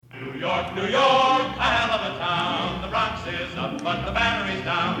York, New York, a hell of a town. The Bronx is up, but the Banner is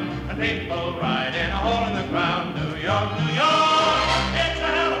down. And people ride in a hole in the ground. New York, New York, it's a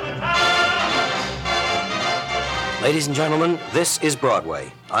hell of a town. Ladies and gentlemen, this is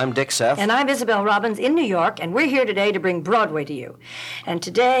Broadway. I'm Dick Seff. And I'm Isabel Robbins in New York, and we're here today to bring Broadway to you. And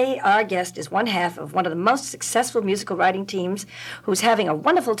today, our guest is one half of one of the most successful musical writing teams who's having a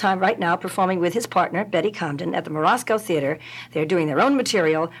wonderful time right now performing with his partner, Betty Comden, at the Morosco Theater. They're doing their own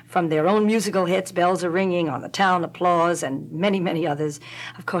material from their own musical hits, Bells Are Ringing, On the Town, Applause, and many, many others.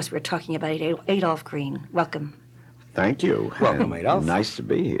 Of course, we're talking about Adolph Green. Welcome. Thank you. Welcome, Adolph. Nice to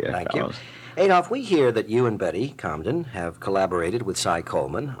be here. Thank fellows. you. Adolph, we hear that you and Betty Comden have collaborated with Cy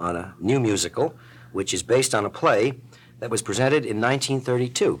Coleman on a new musical, which is based on a play that was presented in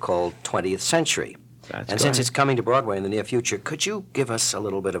 1932 called 20th Century. That's and since it's coming to Broadway in the near future, could you give us a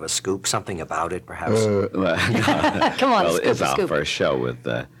little bit of a scoop, something about it, perhaps? Come on, well, scoop, it's our scoop. first show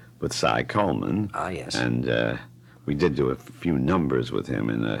with Cy Coleman. Ah, yes. And we did do a few numbers with him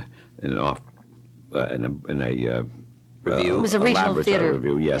in a Review? It was a regional laboratory theater.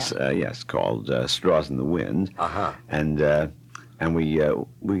 review. Yes, Yeah. yes, called Straws in the Wind. Uh-huh. And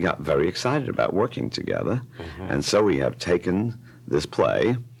we got very excited about working together, and so we have taken this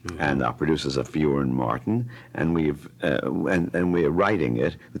play, and our producers are Fewer and Martin, and we've and we are writing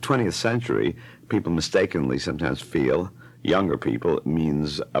it. The 20th century, people mistakenly sometimes feel. Younger people, it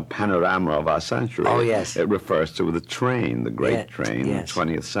means a panorama of our century. Oh, yes. It refers to the train, the great Yeah, train, yes. the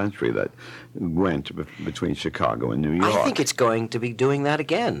 20th century that went between Chicago and New York. I think it's going to be doing that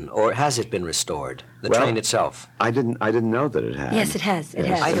again, or has it been restored? The Well, train itself. I didn't know that it had. Yes, it has. It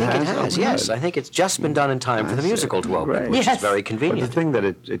Yes, has. I think it has, Oh, yes. good. I think it's just been done in time for the I see. musical to open, Great. which Yes. is very But convenient. the thing that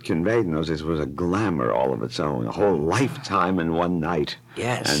it conveyed in those days was a glamour all of its own, a whole lifetime in one night.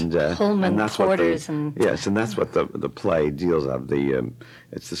 Yes. And Pullman and that's porters what and- yes, and that's what the play deals of.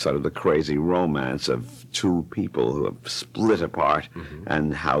 It's the sort of the crazy romance of two people who have split apart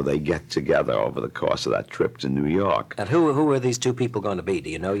and how they get together over the course of that trip to New York. And who are these two people going to be? Do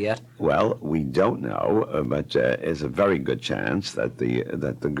you know yet? Well, we don't know, but there's a very good chance that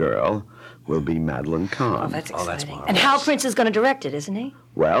the girl will be Madeline Kahn. Oh, that's Oh, that's exciting. marvelous. And Hal Prince is going to direct it, isn't he?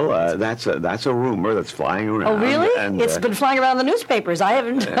 Well, that's a rumor that's flying around. Oh, really? And, It's been flying around the newspapers. I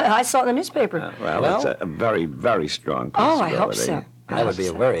haven't. I saw it in the newspaper. Well, it's a very, very strong Oh, possibility. I hope so. That would be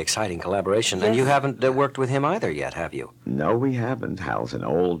a very exciting collaboration. And you haven't worked with him either yet, have you? No, we haven't. Hal's an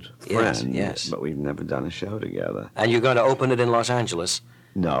old Yes, friend, yes. but we've never done a show together. And you're going to open it in Los Angeles?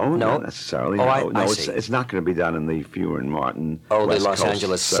 No, No? not necessarily. Oh, no, I it's see. it's not going to be done in the Fewer and Martin. Oh, West the Los Coast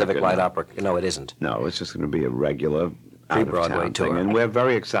Angeles circuit, Civic Light no. Opera. No, it isn't. No, it's just going to be a regular Pre-Broadway out-of-town tour. thing, and we're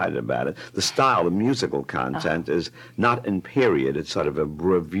very excited about it. The style, the musical content, is not in period. It's sort of a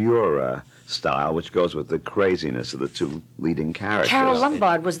bravura style, which goes with the craziness of the two leading characters. Carol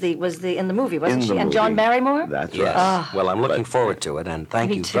Lombard was the in the movie, wasn't In she? the And John movie. Barrymore. That's Yes. right. Well, I'm looking But- forward to it, and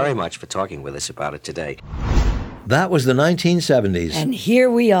thank Me you too. very much for talking with us about it today. That was the 1970s. And here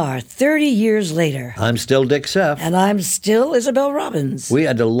we are, 30 years later. I'm still Dick Seff. And I'm still Isabel Robbins. We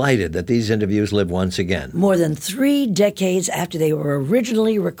are delighted that these interviews live once again. More than 3 decades after they were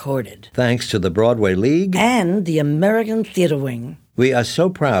originally recorded. Thanks to the Broadway League, And the American Theater Wing. we are so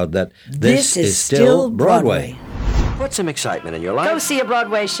proud that this is still Broadway. Put some excitement in your life. Go see a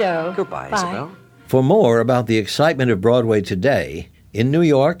Broadway show. Goodbye, Bye. Isabel. For more about the excitement of Broadway today, in New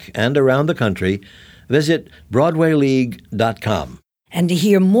York and around the country, visit BroadwayLeague.com. And to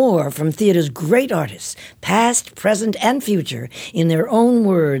hear more from theater's great artists, past, present, and future, in their own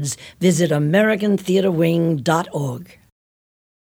words, visit AmericanTheaterWing.org.